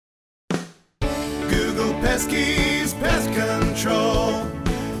Peskies Pest Control.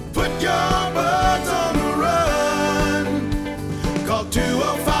 Put your bugs on the run. Call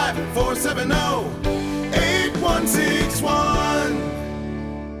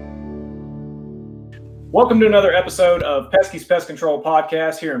 205-470-8161. Welcome to another episode of Peskies Pest Control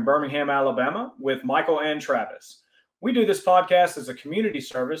podcast here in Birmingham, Alabama with Michael and Travis. We do this podcast as a community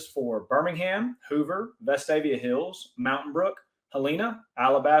service for Birmingham, Hoover, Vestavia Hills, Mountain Brook, Helena,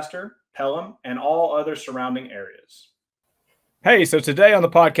 Alabaster, Pelham, and all other surrounding areas. Hey, so today on the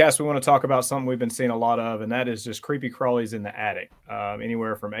podcast, we want to talk about something we've been seeing a lot of, and that is just creepy crawlies in the attic.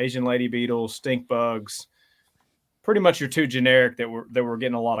 Anywhere from Asian lady beetles, stink bugs, pretty much your two generic that we're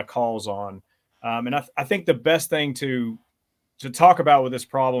getting a lot of calls on. And I think the best thing to talk about with this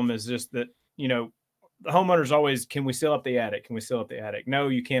problem is just that, you know, the homeowners always, can we seal up the attic? Can we seal up the attic? No,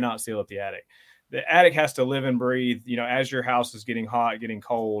 you cannot seal up the attic. The attic has to live and breathe. You know, as your house is getting hot, getting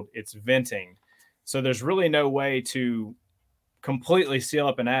cold, it's venting. So there's really no way to completely seal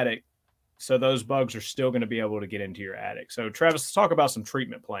up an attic so those bugs are still going to be able to get into your attic. So Travis, let's talk about some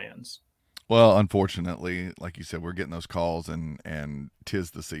treatment plans. Well, unfortunately, like you said, we're getting those calls and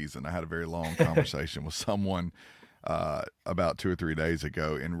 'tis the season. I had a very long conversation with someone about 2 or 3 days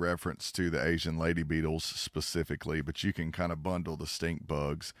ago in reference to the Asian lady beetles specifically, but you can kind of bundle the stink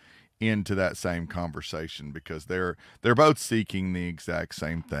bugs into that same conversation because they're both seeking the exact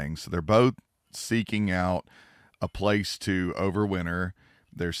same thing. So they're both seeking out a place to overwinter.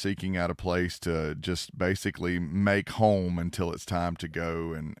 They're seeking out a place to just basically make home until it's time to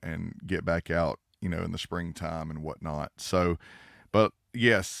go and get back out, you know, in the springtime and whatnot. So, but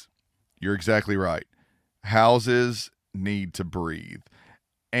yes, you're exactly right. Houses need to breathe.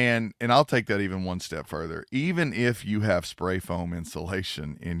 And I'll take that even one step further. Even if you have spray foam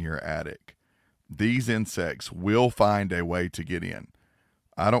insulation in your attic, these insects will find a way to get in.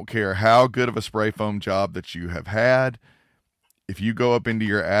 I don't care how good of a spray foam job that you have had. If you go up into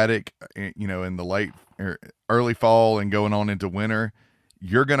your attic, you know, in the late or early fall and going on into winter,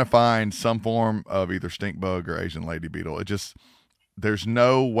 you're going to find some form of either stink bug or Asian lady beetle. There's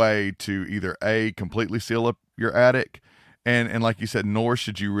no way to either A, completely seal up your attic, and like you said, nor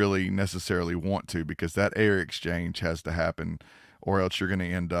should you really necessarily want to, because that air exchange has to happen, or else you're going to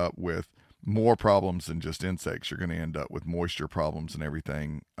end up with more problems than just insects. You're going to end up with moisture problems and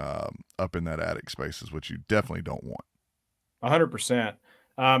everything up in that attic spaces, which you definitely don't want. 100%.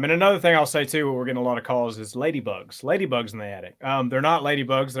 And another thing I'll say too, we're getting a lot of calls, is ladybugs in the attic. They're not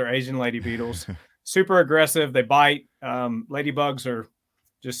ladybugs. They're Asian lady beetles. Super aggressive. They bite. Ladybugs are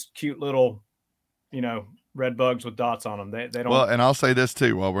just cute little, you know, red bugs with dots on them. They don't. Well, and I'll say this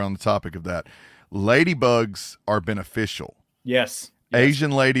too, while we're on the topic of that, ladybugs are beneficial. Yes.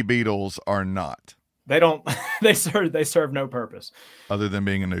 Asian lady beetles are not. They don't, they serve no purpose other than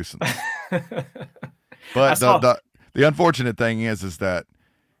being a nuisance. But the unfortunate thing is that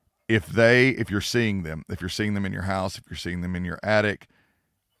if you're seeing them in your house, if you're seeing them in your attic,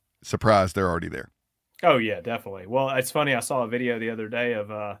 surprise, they're already there. Oh yeah, definitely. Well, it's funny. I saw a video the other day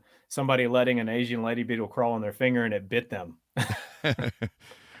of somebody letting an Asian lady beetle crawl on their finger and it bit them.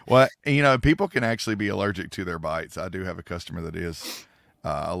 Well, you know, people can actually be allergic to their bites. I do have a customer that is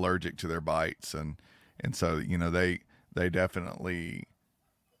allergic to their bites, and so, you know, they definitely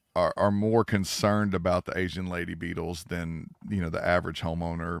are more concerned about the Asian lady beetles than, you know, the average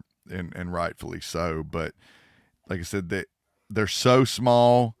homeowner, and rightfully so. But like I said, they're so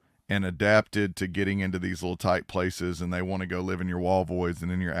small and adapted to getting into these little tight places, and they want to go live in your wall voids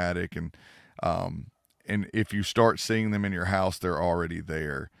and in your attic. And if you start seeing them in your house, they're already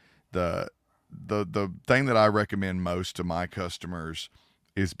there. The thing that I recommend most to my customers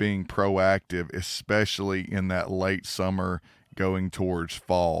is being proactive, especially in that late summer going towards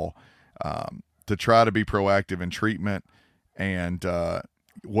fall, to try to be proactive in treatment and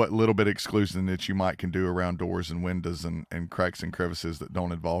what little bit exclusion that you can do around doors and windows and cracks and crevices that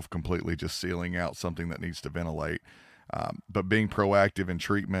don't involve completely just sealing out something that needs to ventilate. But being proactive in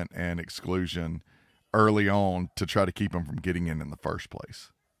treatment and exclusion early on to try to keep them from getting in the first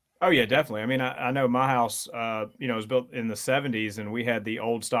place. Oh yeah, definitely. I mean, I know my house, you know, was built in the 70s, and we had the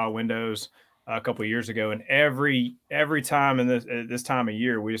old style windows a couple of years ago, and every time in this time of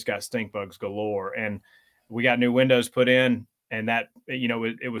year, we just got stink bugs galore, and we got new windows put in, and that, you know,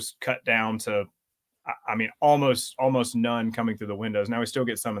 it was cut down to, I mean, almost none coming through the windows. Now we still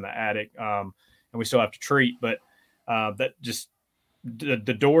get some in the attic, and we still have to treat, but that just the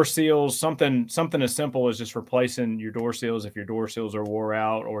door seals, something as simple as just replacing your door seals if your door seals are wore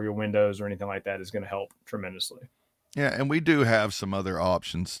out, or your windows or anything like that, is going to help tremendously. Yeah, and we do have some other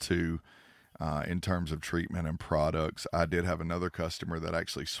options too in terms of treatment and products. I did have another customer that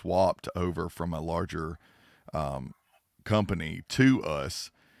actually swapped over from a larger company to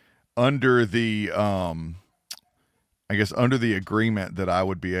us under the under the agreement that I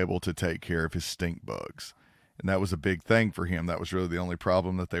would be able to take care of his stink bugs. And that was a big thing for him. That was really the only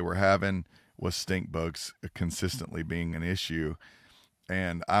problem that they were having, was stink bugs consistently being an issue.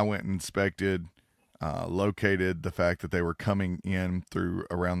 And I went and inspected, located the fact that they were coming in through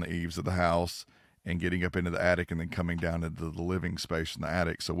around the eaves of the house and getting up into the attic and then coming down into the living space in the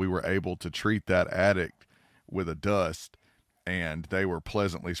attic. So we were able to treat that attic with a dust, and they were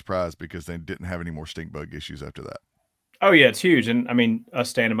pleasantly surprised because they didn't have any more stink bug issues after that. Oh yeah, it's huge. And I mean,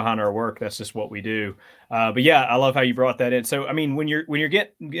 us standing behind our work, that's just what we do. But yeah, I love how you brought that in. So, I mean, when you're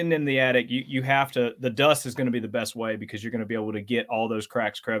getting in the attic, you have to, the dust is going to be the best way, because you're going to be able to get all those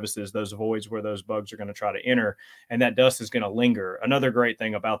cracks, crevices, those voids where those bugs are going to try to enter, and that dust is going to linger. Another great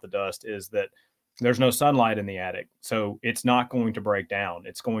thing about the dust is that there's no sunlight in the attic, so it's not going to break down.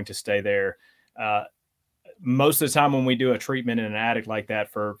 It's going to stay there. Most of the time when we do a treatment in an attic like that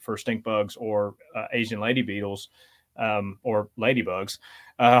for stink bugs or Asian lady beetles, or ladybugs,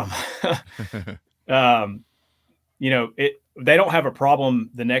 they don't have a problem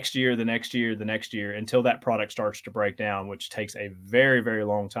the next year until that product starts to break down, which takes a very, very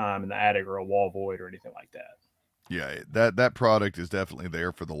long time in the attic or a wall void or anything like that. Yeah, that product is definitely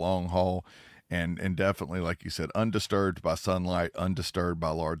there for the long haul, and definitely, like you said, undisturbed by sunlight, undisturbed by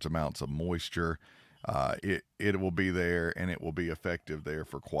large amounts of moisture. It will be there, and it will be effective there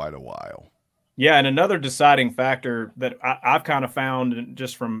for quite a while. Yeah, and another deciding factor that I've kind of found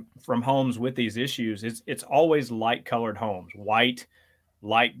just from homes with these issues is it's always light colored homes, white,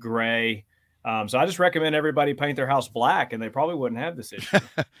 light gray. So I just recommend everybody paint their house black, and they probably wouldn't have this issue.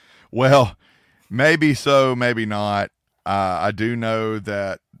 Well, maybe so, maybe not. I do know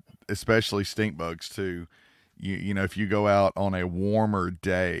that, especially stink bugs too, you know, if you go out on a warmer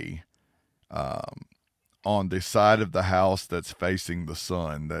day, on the side of the house that's facing the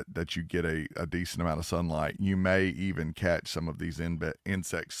sun, that you get a decent amount of sunlight, you may even catch some of these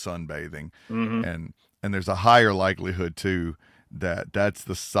insects sunbathing. Mm-hmm. And there's a higher likelihood too that that's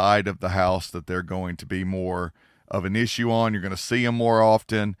the side of the house that they're going to be more of an issue on. You're going to see them more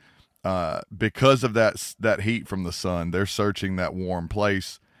often because of that heat from the sun. They're searching that warm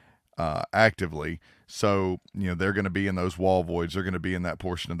place actively. So, you know, they're going to be in those wall voids. They're going to be in that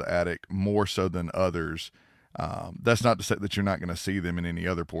portion of the attic more so than others. That's not to say that you're not going to see them in any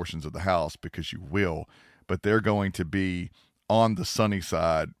other portions of the house, because you will, but they're going to be on the sunny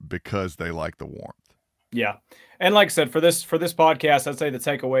side because they like the warmth. Yeah. And like I said, for this podcast, I'd say the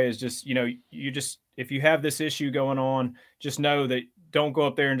takeaway is just, you know, if you have this issue going on, just know that don't go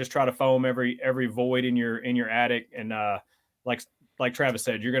up there and just try to foam every void in your attic. And, like Travis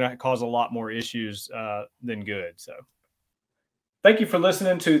said, you're going to cause a lot more issues than good. So thank you for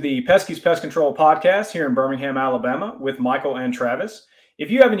listening to the Peskies Pest Control podcast here in Birmingham, Alabama with Michael and Travis. If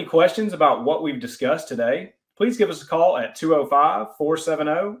you have any questions about what we've discussed today, please give us a call at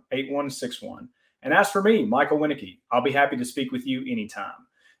 205-470-8161. And as for me, Michael Wienecke, I'll be happy to speak with you anytime.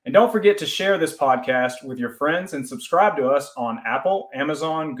 And don't forget to share this podcast with your friends and subscribe to us on Apple,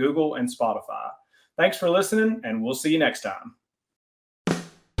 Amazon, Google, and Spotify. Thanks for listening, and we'll see you next time.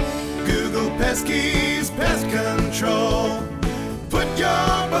 Google Peskies Pest Control. Put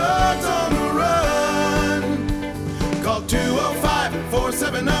your bugs on the run. Call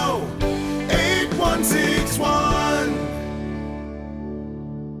 205-470-8161.